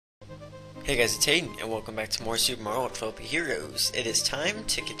Hey guys, it's Hayden, and welcome back to more Super Mario Trophy Heroes. It is time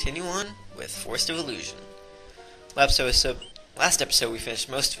to continue on with Forest of Illusion. Last episode we finished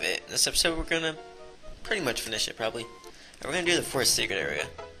most of it. In this episode we're gonna pretty much finish it, probably. And we're gonna do the Forest Secret area.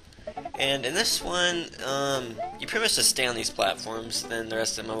 And in this one, you pretty much just stay on these platforms, then the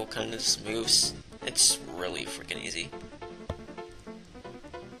rest of the level kind of just moves. It's really freaking easy.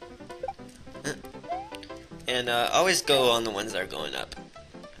 And always go on the ones that are going up.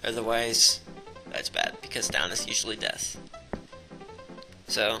 Otherwise, that's bad, because down is usually death.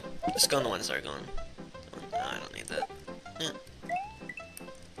 So, just go on the ones that are going. No, I don't need that.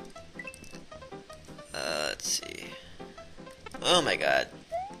 Let's see. Oh my god.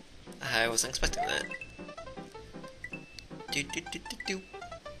 I wasn't expecting that.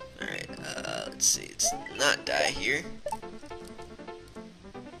 Alright, let's see. Let's not die here.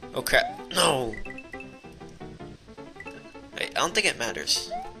 Oh crap. No! Wait, I don't think it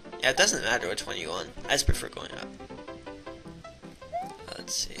matters. Yeah, it doesn't matter which one you go on. I just prefer going up.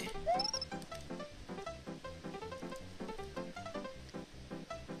 Let's see.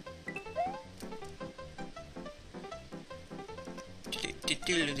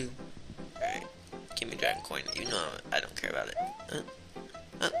 Alright. Give me Dragon Coin. You know I don't care about it.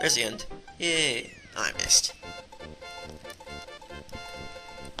 Oh, there's the end. Yay. Oh, I missed.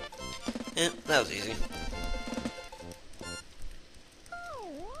 Yeah, that was easy.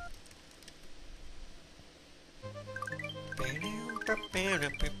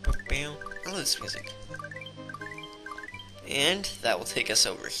 I love this music. And that will take us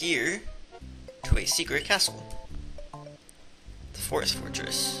over here to a secret castle. The Forest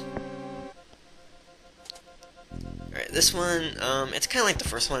Fortress. Alright, this one, it's kinda like the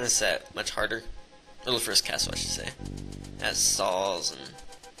first one, it's that much harder. Or the first castle, I should say. It has saws and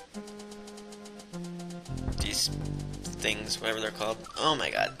these things, whatever they're called. Oh my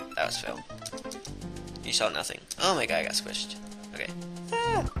god, that was fail. You saw nothing. Oh my god, I got squished. Okay.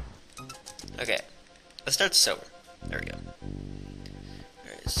 Ah. Okay. Let's start this over. There we go.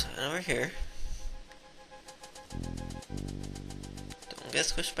 Alright, so over here. Don't get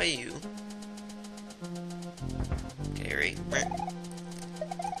squished by you. Okay, right.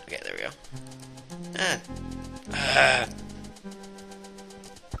 Okay, there we go. Ah. Ah.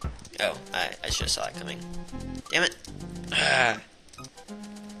 Oh, I should have saw it coming. Damn it. Ah.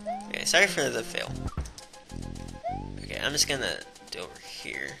 Okay, sorry for the fail. Okay, I'm just gonna do over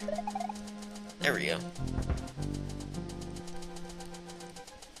here. There we go.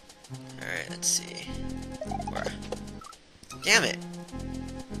 Alright, let's see. Where? Damn it!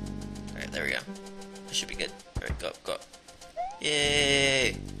 Alright, there we go. That should be good. Alright, go up, go up.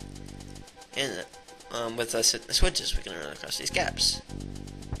 Yay! And, with us hitting the switches, we can run across these gaps.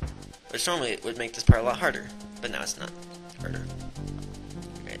 Which normally would make this part a lot harder, but now it's not harder.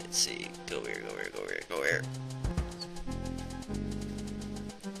 Alright, let's see. Go here, go here, go here, go here.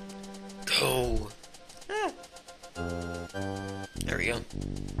 Go! Ah. There we go.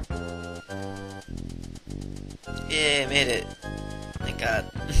 Yeah, made it. Thank God.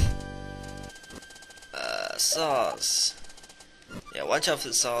 Saws. Yeah, watch out for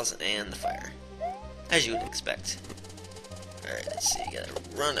the saws and the fire. As you would expect. Alright, let's see. You gotta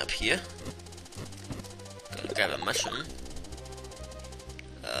run up here. Gotta grab a mushroom.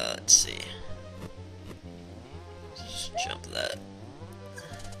 Let's see. Just jump that.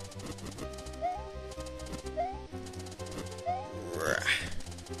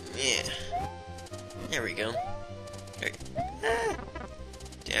 Yeah. There we go. There. Ah.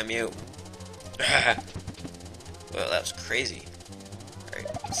 Damn you. Ah. Well, that was crazy. Alright,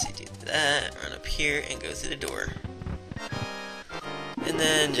 let's see, do that, run up here, and go through the door. And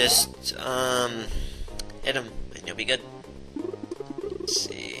then just, hit him, and you'll be good. Let's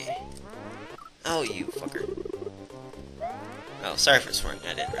see. Oh, you fucker. Oh, sorry for swearing,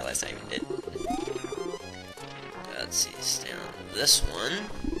 I didn't realize I even did. Let's see, stay on this one.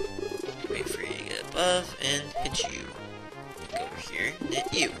 Wait for you to get above, and hit you. Go over here, and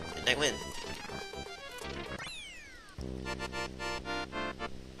hit you, and I win.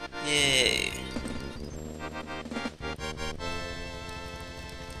 Yay.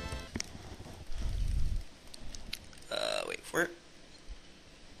 Wait for it.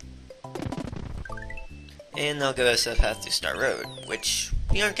 And they'll give us a path to Star Road, which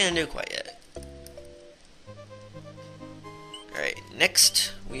we aren't gonna do quite yet. Alright,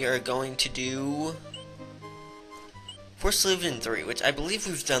 next we are going to do Forest of Illusion 3, which I believe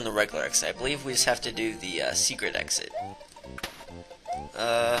we've done the regular exit. I believe we just have to do the secret exit.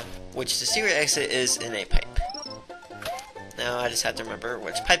 Which the secret exit is in a pipe. Now I just have to remember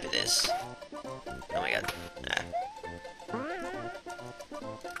which pipe it is. Oh my god. Ah.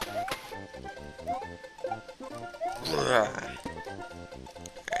 Alright,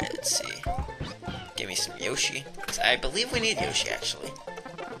 let's see. Give me some Yoshi. I believe we need Yoshi, actually.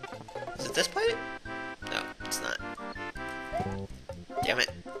 Is it this pipe? No, it's not. Damn it.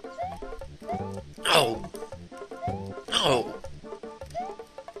 No! No!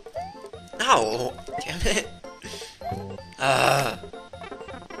 No! Damn it!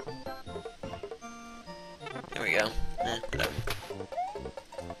 There we go. Whatever.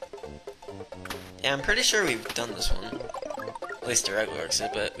 Yeah, I'm pretty sure we've done this one. At least the regular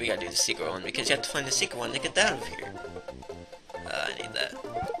exit, but we gotta do the secret one because you have to find the secret one to get out of here. I need that.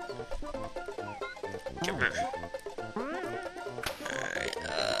 Come here. Alright,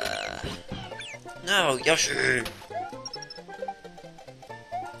 no, Yoshi!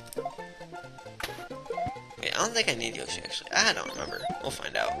 Wait, I don't think I need Yoshi, actually. I don't remember. We'll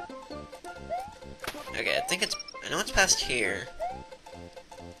find out. Okay, I know it's past here.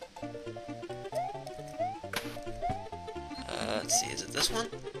 Let's see, is it this one?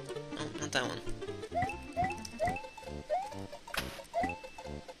 No, not that one.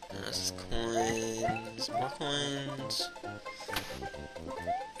 This is coins, more coins.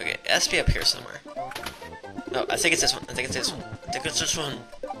 Okay, it has to be up here somewhere. No, I think it's this one. I think it's this one. I think it's this one.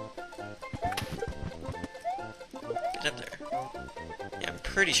 Get up there. Yeah, I'm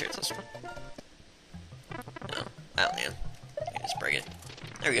pretty sure it's this one. No, I don't know. Just break it.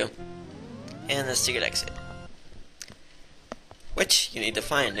 There we go. And the secret exit. Which you need to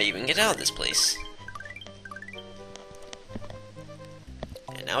find to even get out of this place.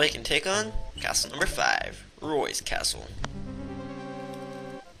 And now we can take on castle number 5, Roy's Castle.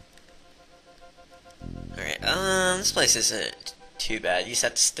 Alright, this place isn't too bad. You just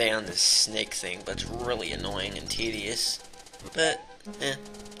have to stay on this snake thing, but it's really annoying and tedious. But,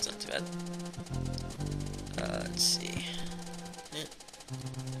 it's not too bad. Let's see.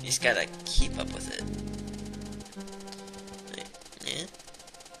 You just gotta keep up with it.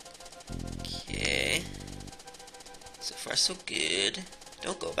 Okay. So far, so good.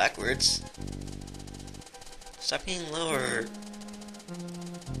 Don't go backwards. Stop being lower.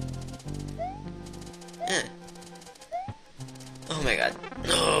 Oh my god.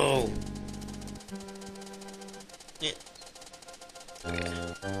 No! Yeah. Okay.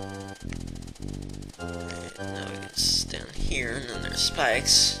 Alright, now we can stand here, and then there's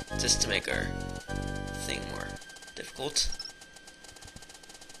spikes, just to make our thing more difficult.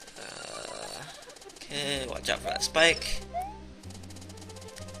 Okay, watch out for that spike.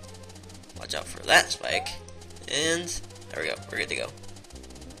 Watch out for that spike. And there we go, we're good to go.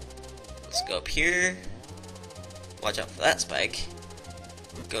 Let's go up here. Watch out for that spike.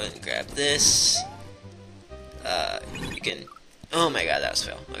 Go ahead and grab this. You can. Oh my god, that was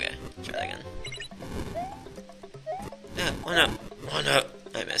fail. Okay, try that again. Yeah, one up. One up.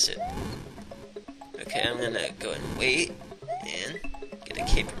 I missed it. Okay, I'm gonna go and wait and get a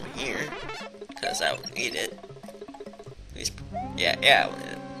cape from here. Because I will need it. At least, yeah, I will need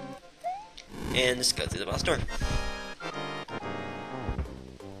it. And just go through the boss door.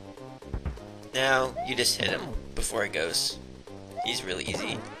 Now, you just hit him before he goes. He's really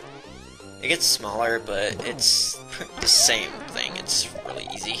easy. It gets smaller, but it's the same thing. It's really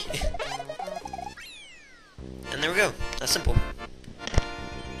easy. And there we go. That's simple.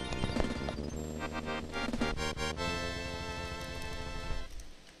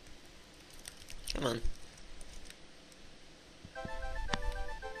 Come on.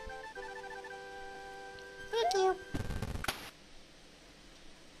 Thank you.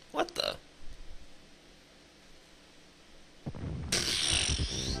 What the?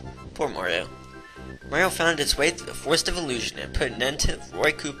 Poor Mario. Mario found its way through the Forest of Illusion and put an end to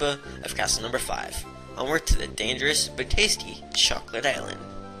Roy Koopa of Castle Number 5. Onward to the dangerous but tasty Chocolate Island.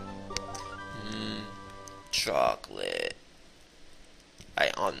 Chocolate.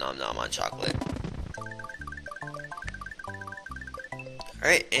 I nom nom on chocolate.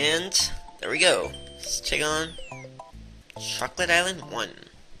 Alright, and there we go. Let's check on Chocolate Island 1.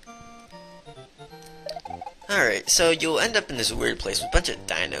 Alright, so you'll end up in this weird place with a bunch of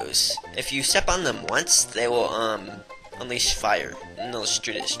dinos. If you step on them once, they will unleash fire, and they'll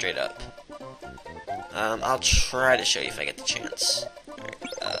shoot it straight up. I'll try to show you if I get the chance.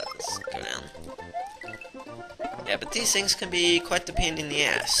 Alright, let's go down. Yeah, but these things can be quite the pain in the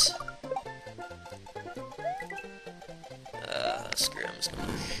ass. Screw it, I'm just going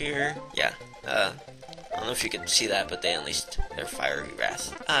over here. Yeah, I don't know if you can see that, but they unleashed their fiery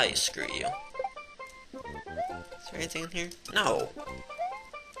wrath. Ah, screw you. Is there anything in here? No!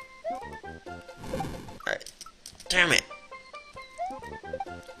 Alright. Damn it!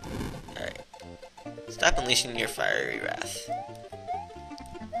 Alright. Stop unleashing your fiery wrath.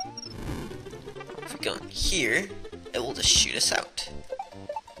 If we go in here, it will just shoot us out.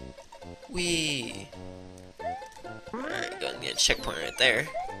 Whee! Alright, go and get a checkpoint right there.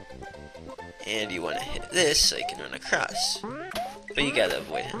 And you want to hit this so you can run across. But you gotta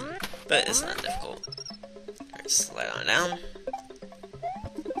avoid him. But it's not difficult. Alright, slide on down.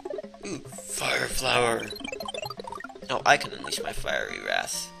 Ooh, fire flower! Oh, I can unleash my fiery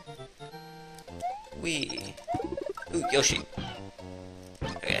wrath. Whee! Ooh, Yoshi!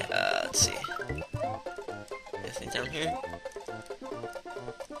 Okay, let's see. Anything down here?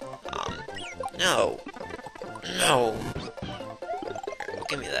 No! No! Here, well,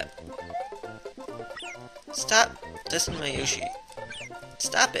 give me that. Stop dissing my Yoshi.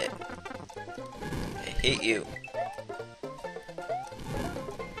 Stop it! I hate you.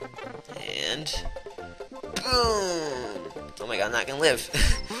 And... boom! Oh my god, I'm not gonna live.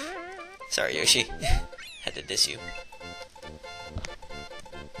 Sorry, Yoshi. Had to diss you.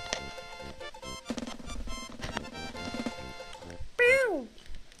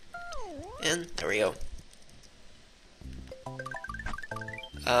 And there we go.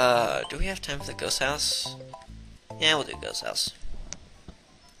 Do we have time for the ghost house? Yeah, we'll do ghost house.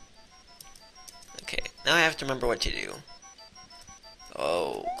 Okay, now I have to remember what to do.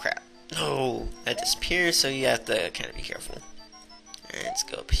 Oh, crap. No, that disappears, so you have to kind of be careful. Alright, let's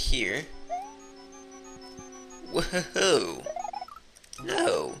go up here. Whoa!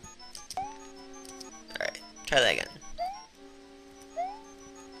 No! Alright, try that again.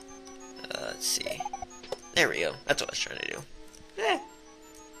 Let's see. There we go. That's what I was trying to do.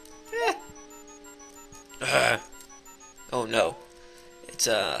 Oh no. It's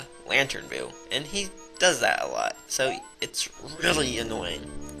a Lantern Boo, and he does that a lot, so it's really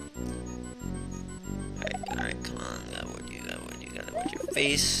annoying. Alright, come on. Gotta avoid your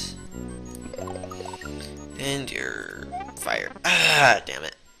face. And your fire. Ah, damn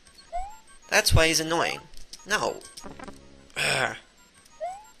it. That's why he's annoying. No. Alright.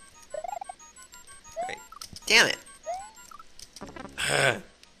 Damn it.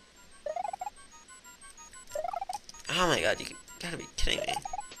 Oh my god, you gotta be kidding me.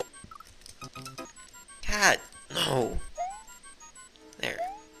 God, no. There.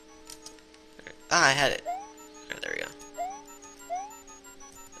 Ah, I had it. Right, there we go.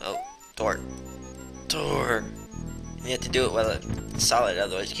 Oh, door. Door. You have to do it while it's solid,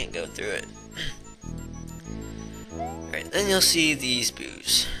 otherwise you can't go through it. Alright, then you'll see these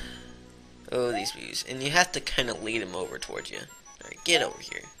boos. Oh, these boos. And you have to kind of lead them over towards you. Alright, get over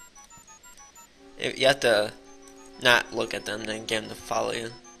here. You have to not look at them, then get them to follow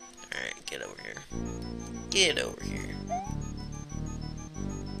you. Alright, get over here. Get over here.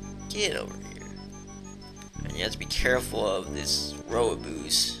 Get over here. And you have to be careful of this row of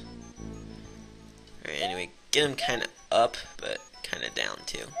boos. Alright, anyway, get them kind of up, but kind of down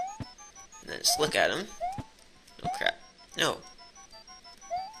too. And then just look at them. Oh crap. No.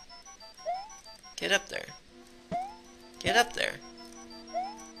 Get up there. Get up there.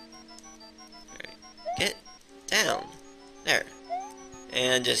 Alright, get down. There.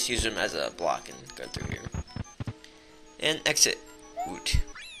 And just use them as a block and go through here. And exit. Woot.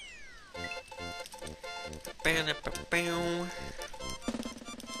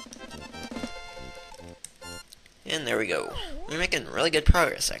 And there we go. We're making really good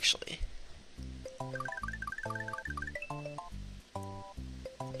progress, actually.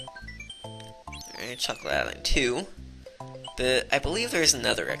 Alright, Chocolate Island 2. But I believe there's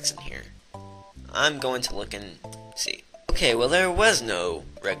another exit here. I'm going to look and see. Okay, well there was no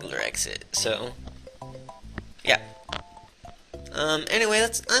regular exit, so... yeah. Anyway,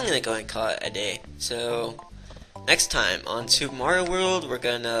 I'm gonna go ahead and call it a day. So, next time on Super Mario World, we're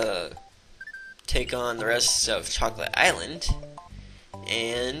gonna take on the rest of Chocolate Island,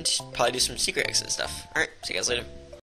 and probably do some secret exit stuff. Alright, see you guys later.